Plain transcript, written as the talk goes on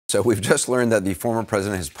So we've just learned that the former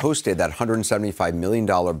president has posted that $175 million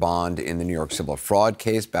bond in the New York civil fraud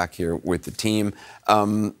case. Back here with the team.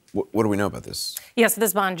 What do we know about this? Yes,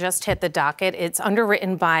 this bond just hit the docket. It's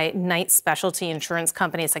underwritten by Knight Specialty Insurance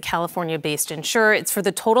Company. It's a California-based insurer. It's for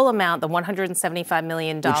the total amount, the $175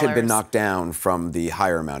 million. Which had been knocked down from the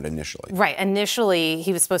higher amount initially. Right. Initially,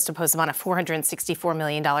 he was supposed to post a bond of $464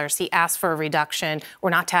 million. He asked for a reduction or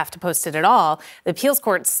not to have to post it at all. The appeals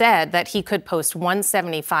court said that he could post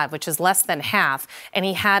 $175, which is less than half, and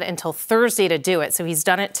he had until Thursday to do it. So he's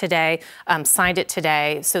done it today, signed it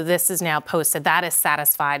today. So this is now posted. That is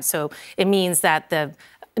satisfied. So it means that the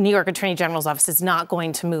New York Attorney General's office is not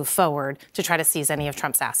going to move forward to try to seize any of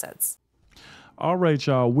Trump's assets. All right,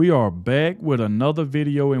 y'all, we are back with another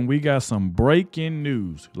video, and we got some breaking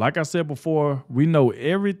news. Like I said before, we know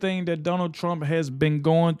everything that Donald Trump has been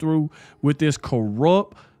going through with this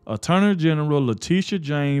corrupt Attorney General Latitia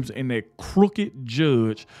James and that crooked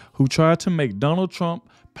judge who tried to make Donald Trump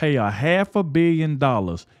pay $500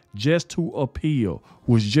 million just to appeal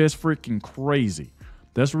was just freaking crazy.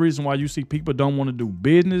 That's the reason why you see people don't want to do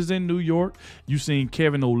business in New York. You seen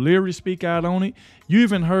Kevin O'Leary speak out on it. You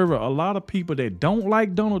even heard a lot of people that don't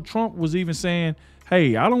like Donald Trump was even saying,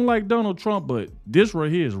 hey, I don't like Donald Trump, but this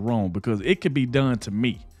right here is wrong because it could be done to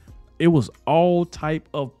me. It was all type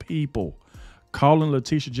of people calling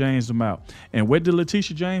Latitia James them out. And what did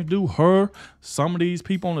Latitia James do? Some of these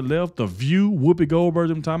people on the left, The View, Whoopi Goldberg,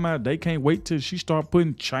 them talking about they can't wait till she start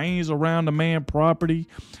putting chains around the man's property,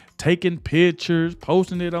 taking pictures,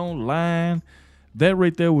 posting it online. That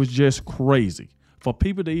right there was just crazy. For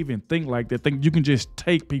people to even think like that, think you can just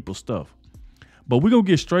take people's stuff. But we're going to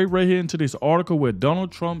get straight right here into this article where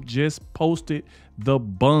Donald Trump just posted the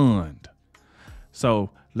bond. So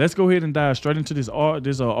let's go ahead and dive straight into this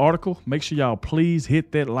article. Make sure y'all please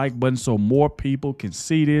hit that like button so more people can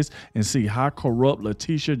see this and see how corrupt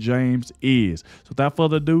Latitia James is. So without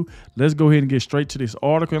further ado, let's go ahead and get straight to this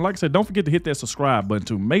article. And like I said, don't forget to hit that subscribe button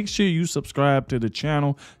too. Make sure you subscribe to the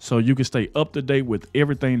channel so you can stay up to date with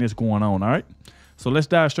everything that's going on, all right? So let's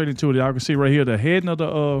dive straight into it. Y'all can see right here the heading of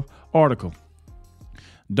the article.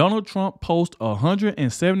 Donald Trump posts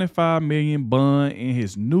 $175 million bond in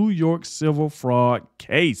his New York civil fraud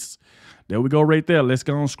case. There we go right there. Let's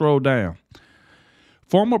go and scroll down.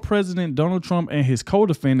 Former President Donald Trump and his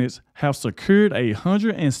co-defendants have secured a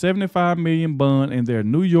 $175 million bond in their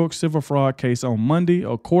New York civil fraud case on Monday,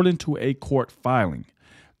 according to a court filing.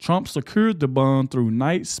 Trump secured the bond through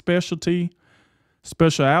Knight Specialty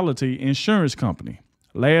Insurance Company.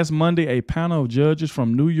 Last Monday, a panel of judges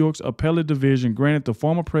from New York's appellate division granted the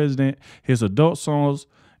former president, his adult sons,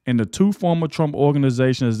 and the two former Trump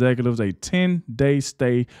Organization executives a 10-day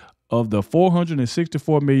stay of the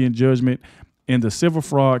 $464 million judgment in the civil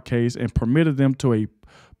fraud case and permitted them to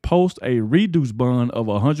post a reduced bond of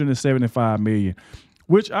 $175 million,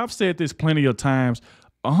 which I've said this plenty of times.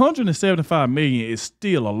 $175 million is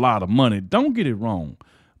still a lot of money. Don't get it wrong,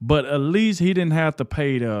 but at least he didn't have to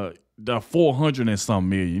pay the 400 and some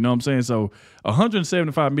million, you know what I'm saying? So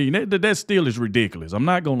 175 million, that still is ridiculous. I'm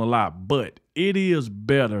not going to lie, but it is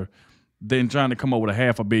better than trying to come up with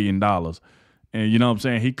 $500 million. And you know what I'm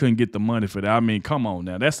saying? He couldn't get the money for that. I mean, come on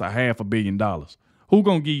now. That's $500 million. Who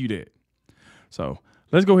going to give you that? So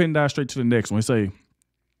let's go ahead and dive straight to the next one. We say,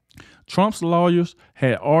 Trump's lawyers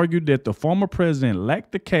had argued that the former president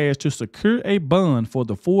lacked the cash to secure a bond for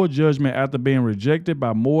the full judgment after being rejected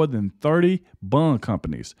by more than 30 bond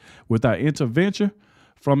companies. Without intervention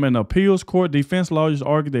from an appeals court, defense lawyers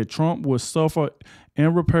argued that Trump would suffer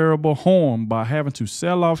irreparable harm by having to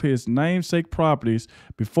sell off his namesake properties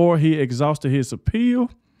before he exhausted his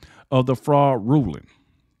appeal of the fraud ruling.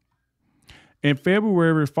 In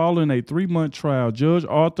February, following a 3-month trial, Judge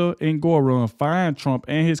Arthur Engoron fined Trump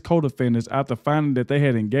and his co-defendants after finding that they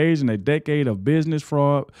had engaged in a decade of business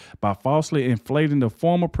fraud by falsely inflating the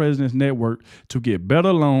former president's network to get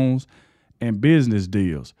better loans and business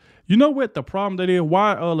deals. You know what the problem that is?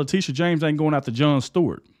 Why Latitia James ain't going after Jon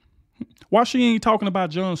Stewart? Why she ain't talking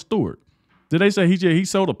about Jon Stewart? Did they say he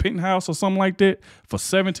sold a penthouse or something like that for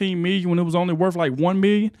 $17 million when it was only worth like $1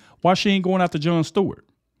 million? Why she ain't going after Jon Stewart?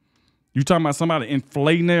 You talking about somebody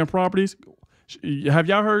inflating their properties? Have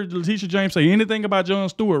y'all heard Latitia James say anything about Jon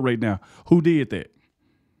Stewart right now? Who did that?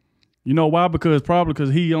 You know why? Probably because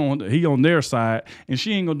he on their side, and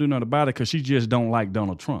she ain't gonna do nothing about it because she just don't like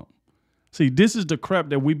Donald Trump. See, this is the crap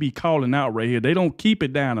that we be calling out right here. They don't keep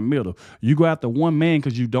it down the middle. You go after one man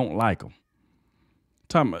because you don't like him.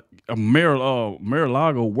 Talking about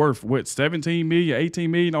Mar-a-Lago worth what, 17 million,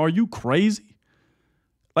 18 million? Are you crazy?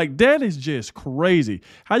 Like, that is just crazy.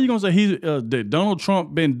 How you gonna say that Donald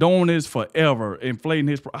Trump been doing this forever, inflating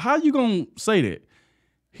his? How you gonna say that?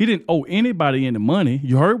 He didn't owe anybody any money.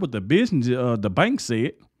 You heard what the bank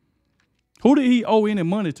said. Who did he owe any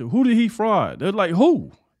money to? Who did he fraud? They're like,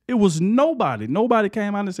 who? It was nobody. Nobody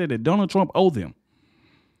came out and said that Donald Trump owed them.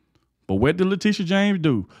 But what did Latitia James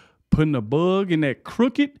do? Putting a bug in that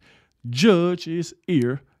crooked judge's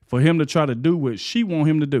ear for him to try to do what she want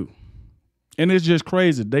him to do. And it's just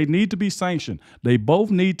crazy. They need to be sanctioned. They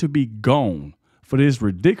both need to be gone for this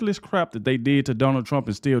ridiculous crap that they did to Donald Trump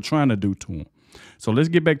and still trying to do to him. So let's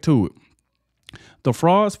get back to it. The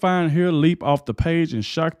frauds found here leap off the page and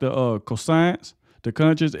shock the conscience. The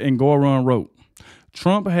conscience, Engoron wrote,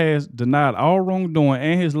 Trump has denied all wrongdoing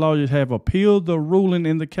and his lawyers have appealed the ruling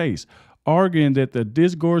in the case, arguing that the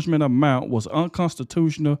disgorgement amount was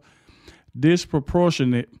unconstitutional,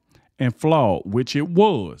 disproportionate, and flawed, which it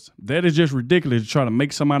was. That is just ridiculous to try to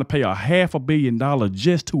make somebody pay $500 million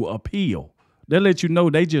just to appeal. That lets you know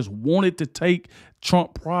they just wanted to take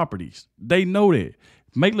Trump properties. They know that.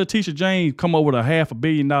 Make Latitia James come up with a $500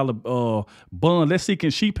 million bond. Let's see,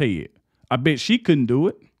 can she pay it? I bet she couldn't do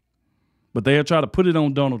it. But they'll try to put it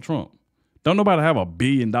on Donald Trump. Don't nobody have $1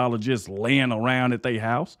 billion just laying around at their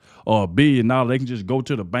house, or $1 billion they can just go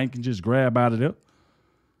to the bank and just grab out of there.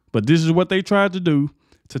 But this is what they tried to do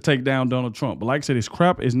to take down Donald Trump. But like I said, this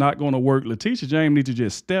crap is not going to work. Latitia James needs to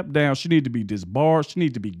just step down. She needs to be disbarred. She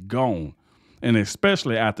needs to be gone. And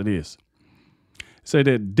especially after this. Say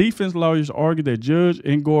that defense lawyers argue that Judge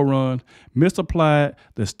Engoron misapplied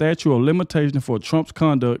the statute of limitation for Trump's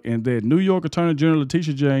conduct and that New York Attorney General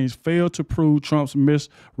Latitia James failed to prove Trump's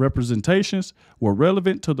misrepresentations were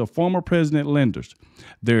relevant to the former president lenders.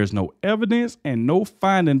 There is no evidence and no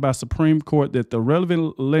finding by Supreme Court that the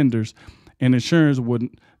relevant lenders and insurance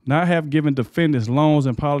would not have given defendants loans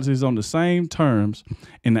and policies on the same terms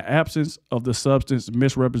in the absence of the substance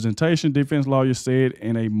misrepresentation, defense lawyers said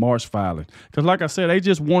in a March filing. Because like I said, they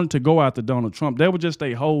just wanted to go after Donald Trump. That was just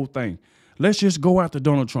their whole thing. Let's just go after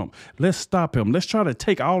Donald Trump. Let's stop him. Let's try to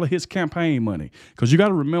take all of his campaign money. Because you got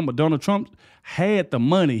to remember, Donald Trump had the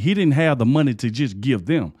money. He didn't have the money to just give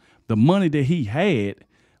them. The money that he had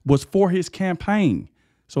was for his campaign.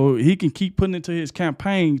 So he can keep putting it to his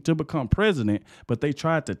campaign to become president, but they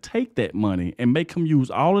tried to take that money and make him use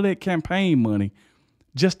all of that campaign money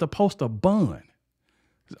just to post a bond.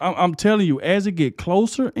 I'm telling you, as it get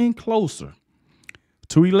closer and closer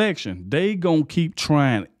to election, they gonna keep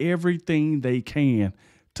trying everything they can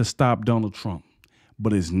to stop Donald Trump,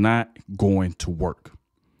 but it's not going to work.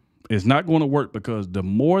 It's not going to work because the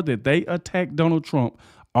more that they attack Donald Trump,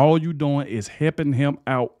 all you doing is helping him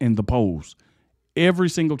out in the polls. Every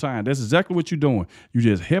single time. That's exactly what you're doing. You're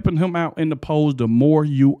just helping him out in the polls the more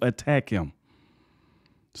you attack him.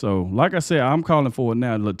 So, like I said, I'm calling for it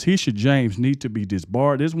now. Latitia James needs to be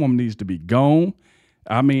disbarred. This woman needs to be gone.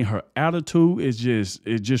 I mean, her attitude is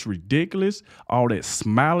just ridiculous. All that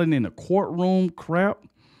smiling in the courtroom crap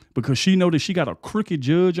because she know that she got a crooked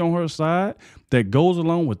judge on her side that goes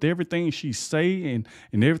along with everything she say and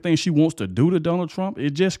everything she wants to do to Donald Trump.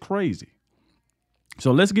 It's just crazy.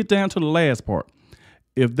 So let's get down to the last part.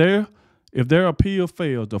 If their appeal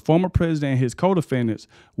fails, the former president and his co-defendants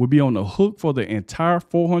will be on the hook for the entire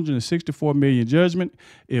 $464 million judgment.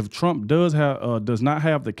 If Trump does not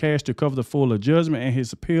have the cash to cover the full judgment and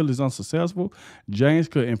his appeal is unsuccessful, James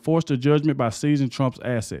could enforce the judgment by seizing Trump's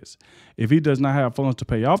assets. If he does not have funds to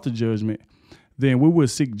pay off the judgment, then we will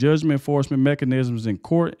seek judgment enforcement mechanisms in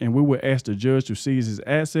court, and we will ask the judge to seize his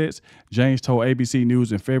assets. James told ABC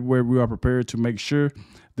News in February, we are prepared to make sure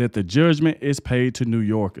that the judgment is paid to New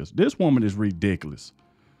Yorkers. This woman is ridiculous.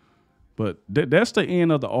 But that's the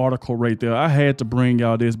end of the article right there. I had to bring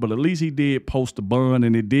y'all this, but at least he did post the bond,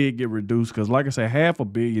 and it did get reduced because, like I said,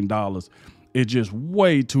 $500 million is just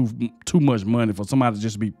way too much money for somebody to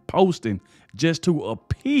just be posting just to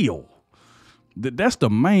appeal. That's the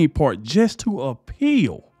main part, just to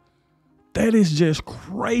appeal. That is just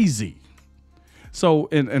crazy. So,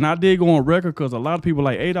 and I did go on record because a lot of people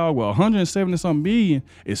like Adogg, well, 170-something million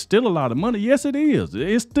is still a lot of money. Yes, it is.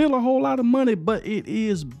 It's still a whole lot of money, but it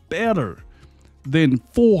is better than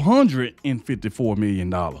 $454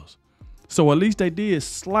 million. So at least they did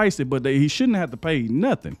slice it, but he shouldn't have to pay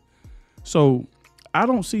nothing. So I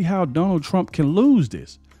don't see how Donald Trump can lose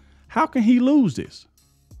this. How can he lose this?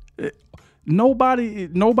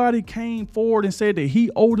 Nobody came forward and said that he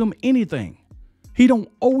owed them anything. He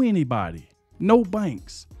don't owe anybody. No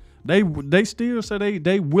banks. They still say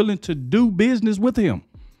they willing to do business with him.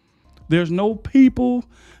 There's no people,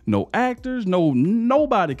 no actors,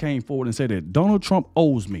 nobody came forward and said that Donald Trump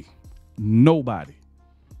owes me. Nobody.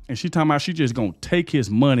 And she talking about she just gonna take his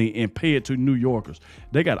money and pay it to New Yorkers.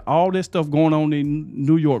 They got all this stuff going on in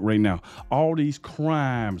New York right now. All these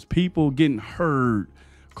crimes, people getting hurt,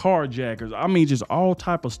 carjackers. I mean, just all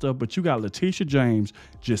type of stuff. But you got Latitia James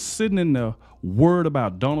just sitting in there worried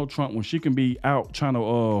about Donald Trump when she can be out trying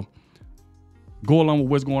to go along with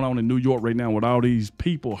what's going on in New York right now with all these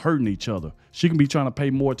people hurting each other. She can be trying to pay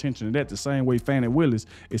more attention to that the same way Fannie Willis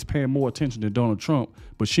is paying more attention to Donald Trump,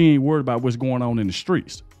 but she ain't worried about what's going on in the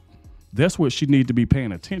streets. That's what she needs to be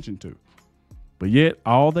paying attention to. But yet,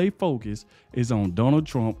 all they focus is on Donald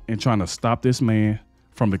Trump and trying to stop this man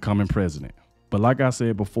from becoming president. But like I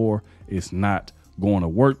said before, it's not going to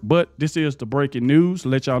work. But this is the breaking news.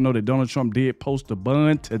 Let y'all know that Donald Trump did post a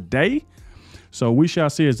bond today. So we shall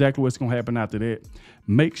see exactly what's going to happen after that.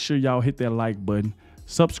 Make sure y'all hit that like button,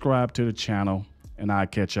 subscribe to the channel, and I'll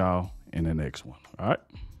catch y'all in the next one. All right.